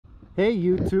Hey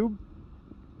YouTube,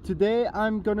 today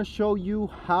I'm gonna show you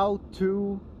how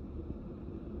to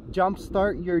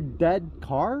jumpstart your dead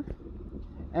car.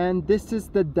 And this is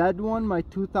the dead one, my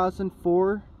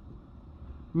 2004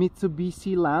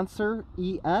 Mitsubishi Lancer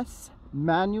ES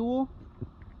manual.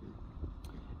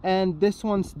 And this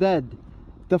one's dead.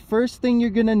 The first thing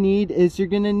you're gonna need is you're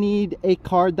gonna need a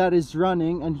car that is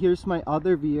running. And here's my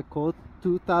other vehicle,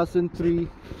 2003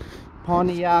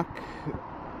 Pontiac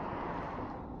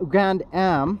Grand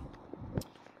Am,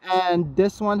 and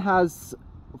this one has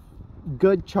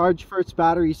good charge for its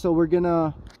battery, so we're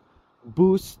gonna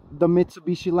boost the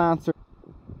Mitsubishi Lancer.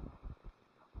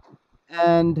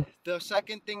 And the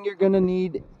second thing you're gonna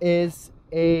need is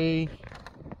a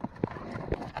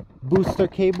booster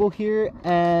cable here,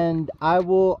 and I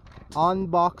will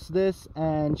unbox this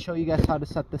and show you guys how to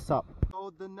set this up.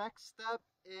 So the next step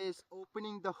is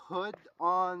opening the hood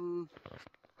on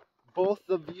both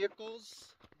the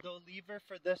vehicles. The lever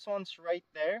for this one's right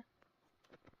there.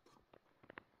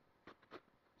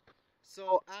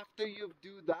 So after you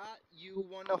do that, you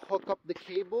want to hook up the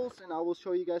cables, and I will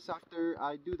show you guys after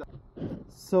I do that.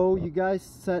 So you guys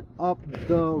set up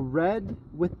the red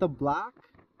with the black.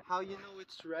 How you know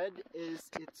it's red is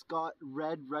it's got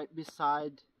red right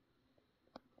beside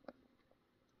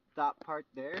that part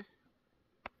there.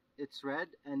 It's red,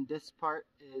 and this part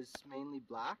is mainly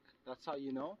black. That's how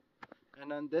you know.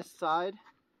 And on this side,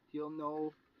 you'll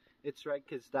know it's red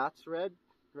because that's red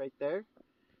right there,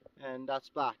 and that's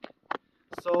black.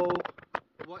 So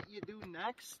what you do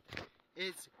next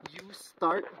is you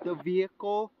start the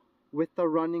vehicle with the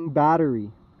running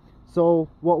battery. So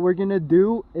what we're gonna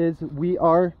do is we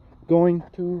are going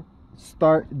to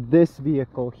start this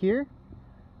vehicle here.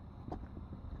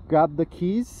 Grab the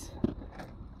keys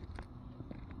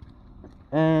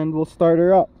and we'll start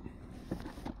her up.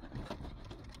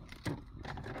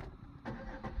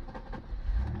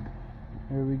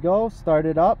 Here we go, start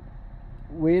it up.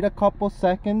 Wait a couple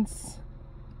seconds.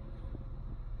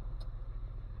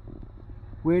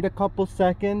 Wait a couple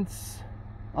seconds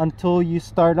until you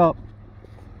start up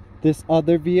this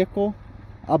other vehicle.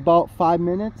 About 5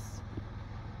 minutes.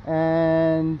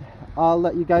 And I'll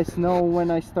let you guys know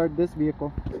when I start this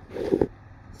vehicle.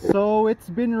 So it's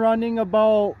been running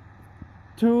about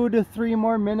 2 to 3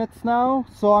 more minutes now,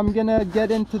 so I'm gonna get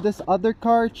into this other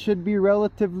car. It should be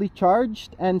relatively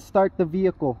charged, and start the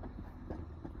vehicle.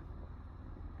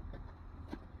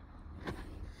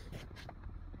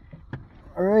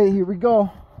 Alright, here we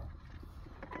go.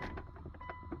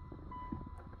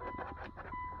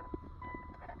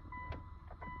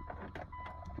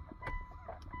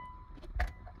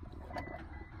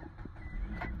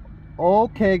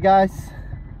 Okay guys,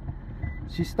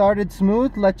 she started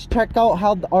smooth. Let's check out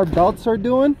how our belts are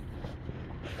doing.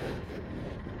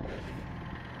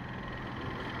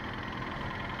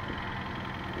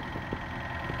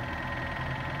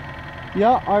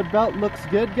 Yeah, our belt looks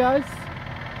good, guys.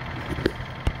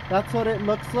 That's what it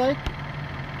looks like.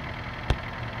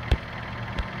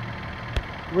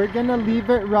 We're gonna leave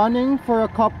it running for a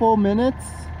couple minutes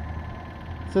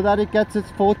so that it gets its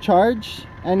full charge,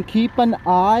 and keep an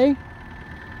eye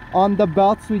on the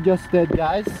belts we just did,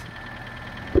 guys.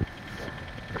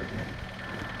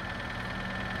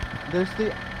 There's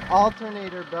the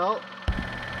alternator belt.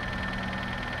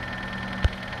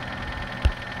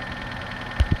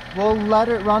 We'll let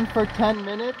it run for 10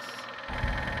 minutes.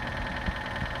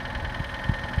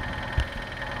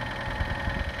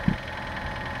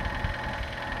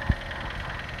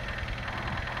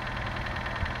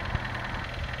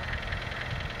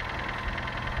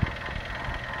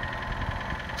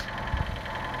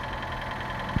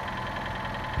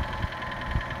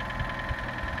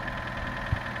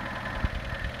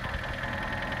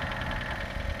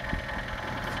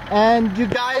 And you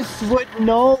guys would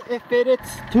know if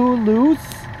it's too loose.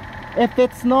 If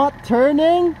it's not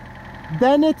turning,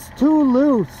 then it's too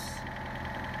loose.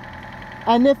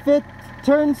 And if it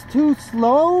turns too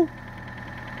slow,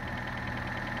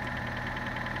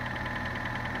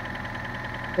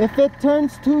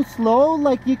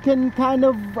 like you can kind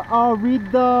of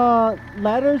read the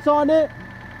letters on it,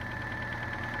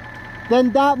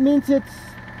 then that means it's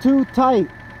too tight.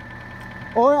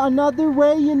 Or another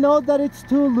way you know that it's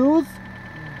too loose,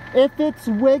 if it's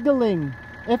wiggling.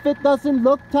 If it doesn't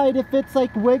look tight, if it's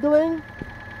like wiggling.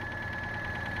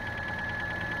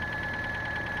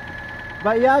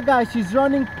 But yeah guys, she's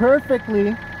running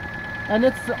perfectly, and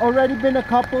it's already been a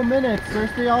couple minutes.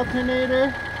 There's the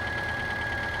alternator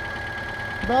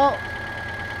belt.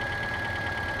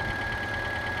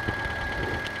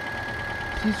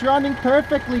 She's running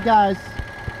perfectly, guys.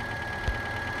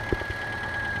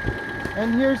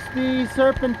 And here's the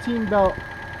serpentine belt.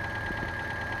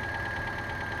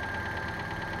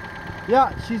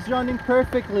 Yeah, she's running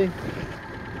perfectly.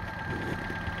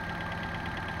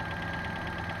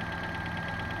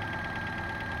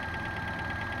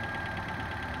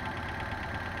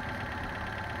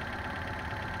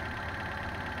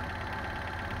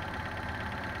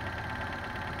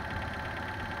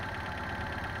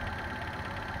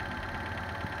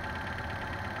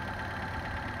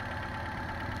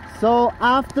 So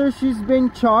after she's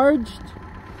been charged,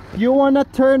 you want to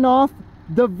turn off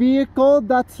the vehicle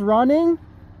that's running.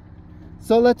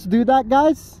 So let's do that,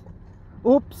 guys.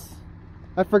 Oops,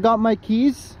 I forgot my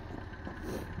keys.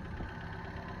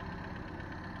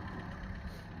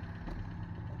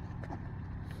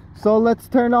 So let's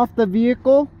turn off the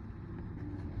vehicle.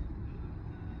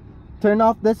 Turn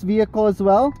off this vehicle as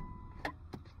well.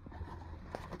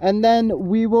 And then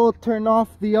we will turn off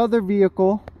the other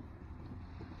vehicle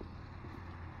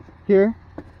here.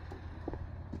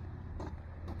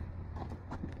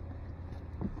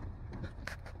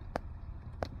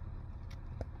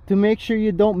 To make sure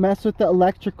you don't mess with the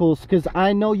electricals, because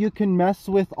I know you can mess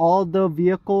with all the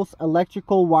vehicles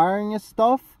electrical wiring and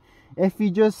stuff if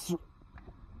you just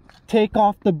take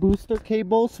off the booster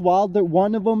cables while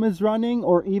one of them is running,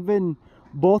 or even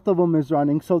both of them is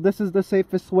running. So this is the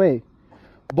safest way.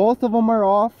 Both of them are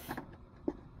off.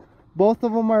 Both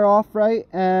of them are off, right?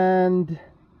 And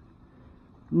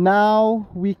now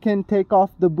we can take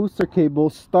off the booster cable,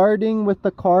 starting with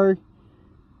the car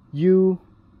you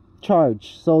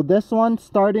charge. So this one,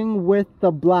 starting with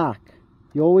the black.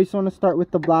 You always want to start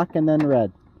with the black and then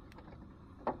red.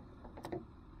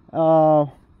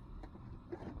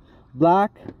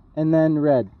 Black and then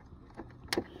red.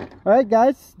 Alright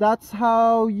guys, that's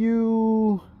how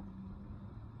you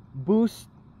boost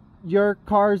your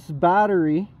car's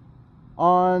battery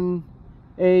on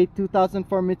a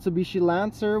 2004 Mitsubishi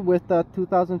Lancer with a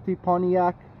 2003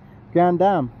 Pontiac Grand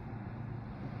Am.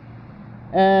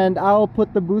 And I'll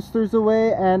put the boosters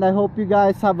away, and I hope you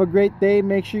guys have a great day.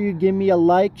 Make sure you give me a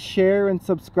like, share, and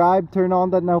subscribe. Turn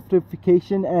on the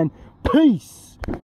notification, and peace!